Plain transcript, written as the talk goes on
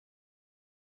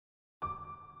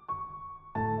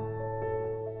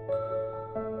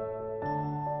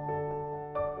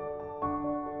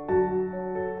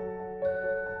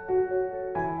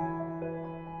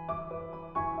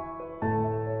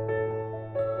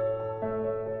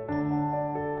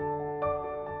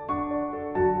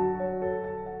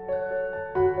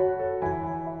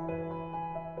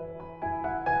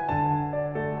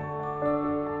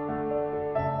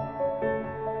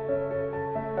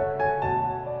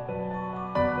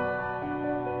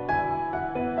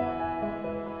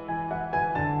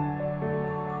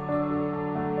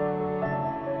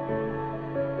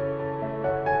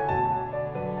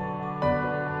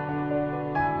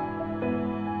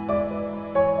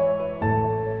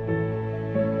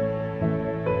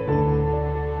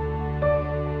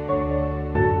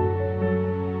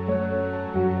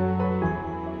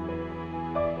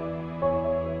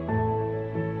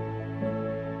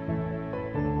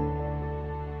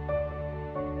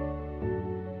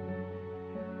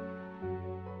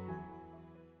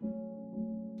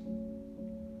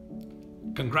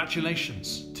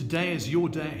Congratulations, today is your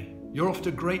day. You're off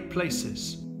to great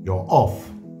places. You're off,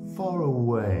 far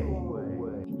away.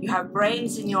 You have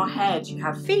brains in your head, you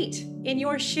have feet in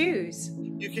your shoes.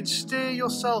 You can steer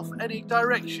yourself any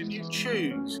direction you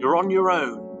choose. You're on your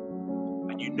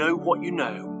own, and you know what you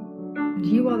know.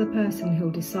 You are the person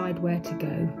who'll decide where to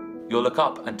go. You'll look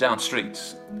up and down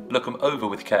streets, look them over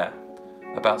with care.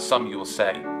 About some you'll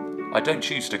say, I don't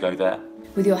choose to go there.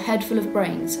 With your head full of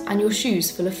brains and your shoes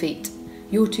full of feet,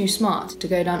 you're too smart to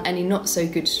go down any not so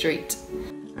good street.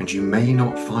 And you may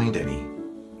not find any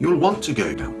you'll want to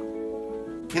go down.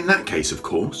 In that case, of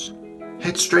course,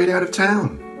 head straight out of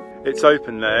town. It's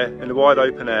open there, in the wide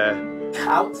open air.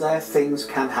 Out there things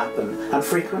can happen, and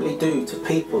frequently do, to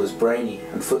people as brainy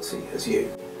and footsy as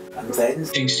you. And then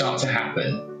things start to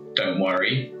happen. Don't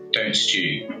worry, don't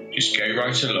stew. Just go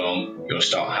right along, you'll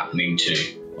start happening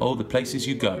too. All the places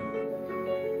you go.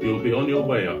 You'll be on your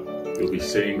way up. You'll be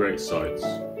seeing great sights.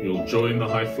 You'll join the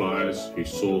high flyers who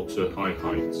soar to high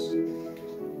heights.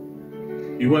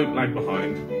 You won't lag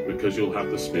behind because you'll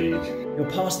have the speed. You'll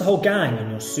pass the whole gang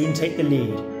and you'll soon take the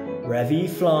lead. Wherever you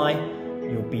fly,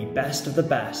 you'll be best of the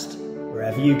best.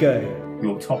 Wherever you go,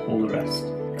 you'll top all the rest.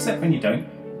 Except when you don't,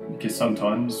 because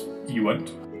sometimes you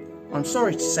won't. I'm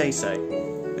sorry to say so,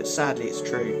 but sadly it's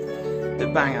true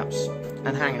that bang-ups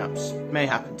and hang-ups may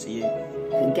happen to you.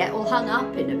 You can get all hung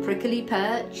up in a prickly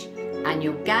perch, and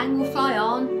your gang will fly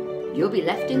on. You'll be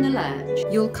left in the lurch.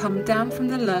 You'll come down from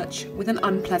the lurch with an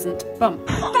unpleasant bump.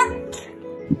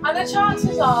 And the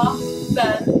chances are,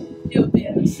 then, you'll be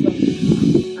in a slump.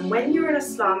 And when you're in a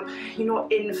slump, you're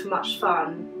not in for much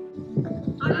fun.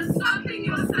 Unslumping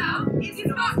yourself, it is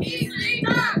not easily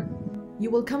done. You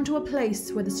will come to a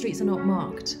place where the streets are not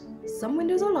marked. Some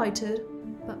windows are lighted,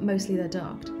 but mostly they're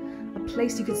dark. A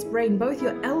place you could sprain both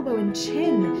your elbow and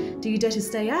chin. Do you dare to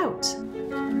stay out?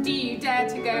 Do you dare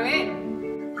to go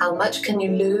in? How much can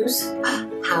you lose?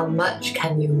 How much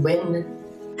can you win?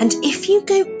 And if you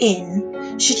go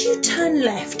in, should you turn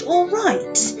left or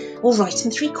right? Or right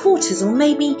and 3/4, or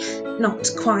maybe not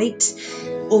quite?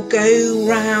 Or go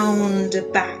round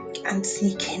back and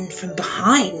sneak in from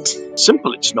behind?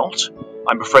 Simple it's not,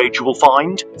 I'm afraid you will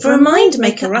find. For a mind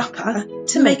maker-upper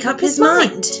to make up his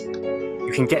mind.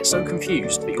 You can get so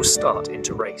confused that you'll start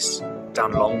into race,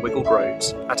 down long wiggled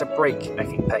roads at a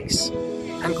break-necking pace,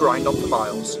 and grind on for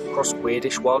miles across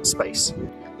weirdish wild space.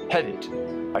 Headed,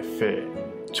 I fear,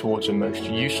 towards a most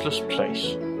useless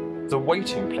place, the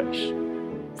waiting place,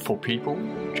 for people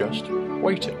just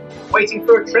waiting. Waiting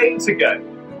for a train to go,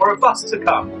 or a bus to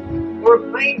come, or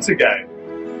a plane to go,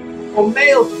 or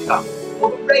mail to come,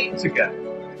 or the rain to go,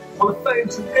 or the phone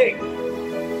to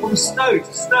ring, or the snow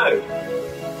to snow,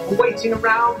 or waiting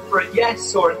around for a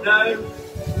yes or a no,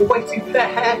 or waiting for their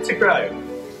hair to grow.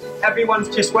 Everyone's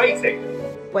just waiting.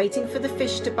 Waiting for the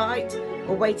fish to bite,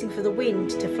 or waiting for the wind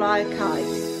to fly a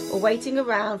kite, or waiting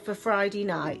around for Friday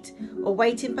night, or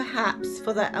waiting perhaps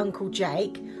for their Uncle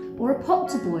Jake, or a pot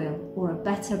to boil, or a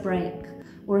better break,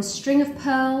 or a string of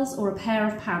pearls, or a pair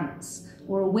of pants,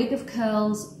 or a wig of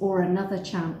curls, or another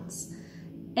chance.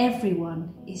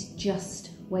 Everyone is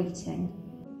just waiting.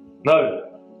 No,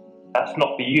 that's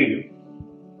not for you.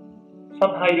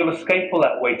 Somehow you'll escape all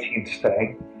that waiting and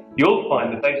staying. You'll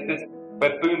find the places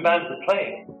where boom bands are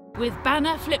playing. With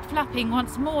banner flip-flapping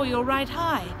once more you'll ride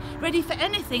high, ready for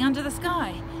anything under the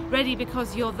sky, ready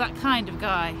because you're that kind of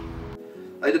guy.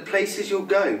 Oh, the places you'll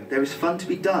go, there is fun to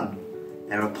be done.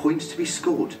 There are points to be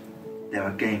scored. There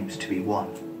are games to be won.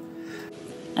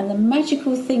 And the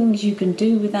magical things you can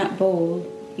do with that ball,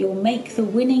 you'll make the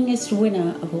winningest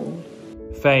winner of all.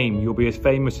 Fame, you'll be as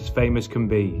famous can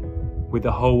be, with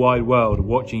the whole wide world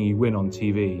watching you win on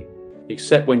TV.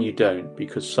 Except when you don't,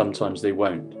 because sometimes they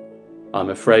won't. I'm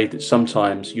afraid that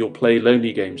sometimes you'll play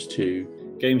lonely games too.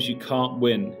 Games you can't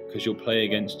win because you'll play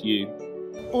against you.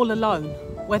 All alone,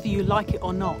 whether you like it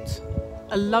or not.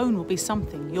 Alone will be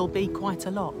something you'll be quite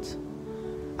a lot.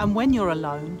 And when you're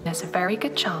alone, there's a very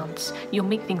good chance you'll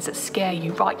meet things that scare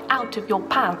you right out of your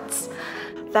pants.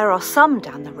 There are some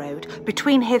down the road,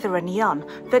 between hither and yon,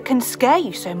 that can scare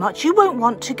you so much you won't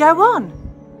want to go on.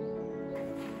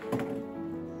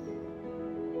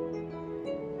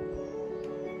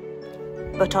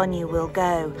 But on you will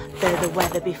go, though the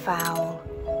weather be foul.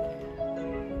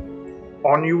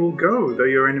 On you will go, though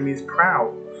your enemies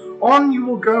prowl. On you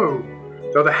will go,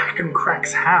 though the hack and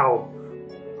cracks howl.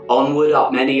 Onward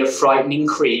up many a frightening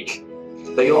creek,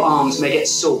 though your arms may get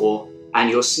sore and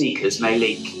your sneakers may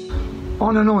leak.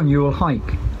 On and on you will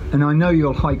hike, and I know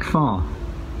you'll hike far,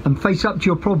 and face up to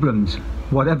your problems,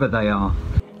 whatever they are.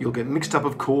 You'll get mixed up,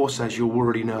 of course, as you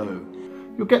already know.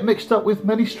 You'll get mixed up with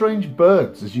many strange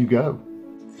birds as you go.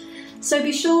 So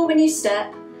be sure when you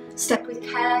step with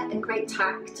care and great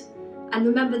tact, and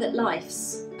remember that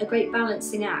life's a great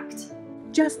balancing act.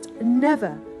 Just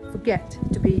never forget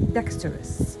to be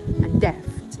dexterous and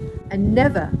deft, and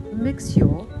never mix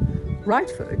your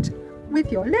right foot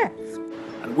with your left.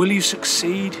 And will you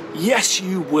succeed? Yes,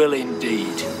 you will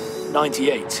indeed.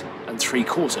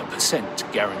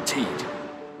 98.75% guaranteed.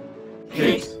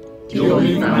 Kid, you'll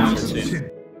move mountains.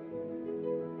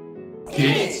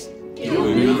 Kid,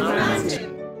 you'll move mountains.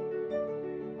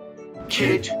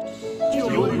 Kid,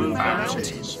 you'll move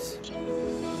mountains.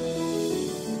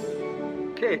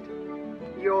 Kid,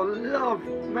 you'll love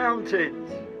mountains.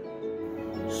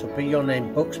 So be your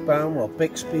name Buxbaum or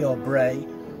Bixby or Bray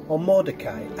or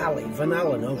Mordecai, Ali, Van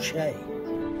Allen, O'Shea.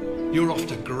 You're off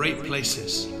to great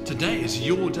places. Today is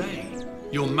your day.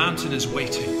 Your mountain is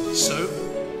waiting, so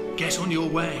get on your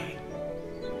way.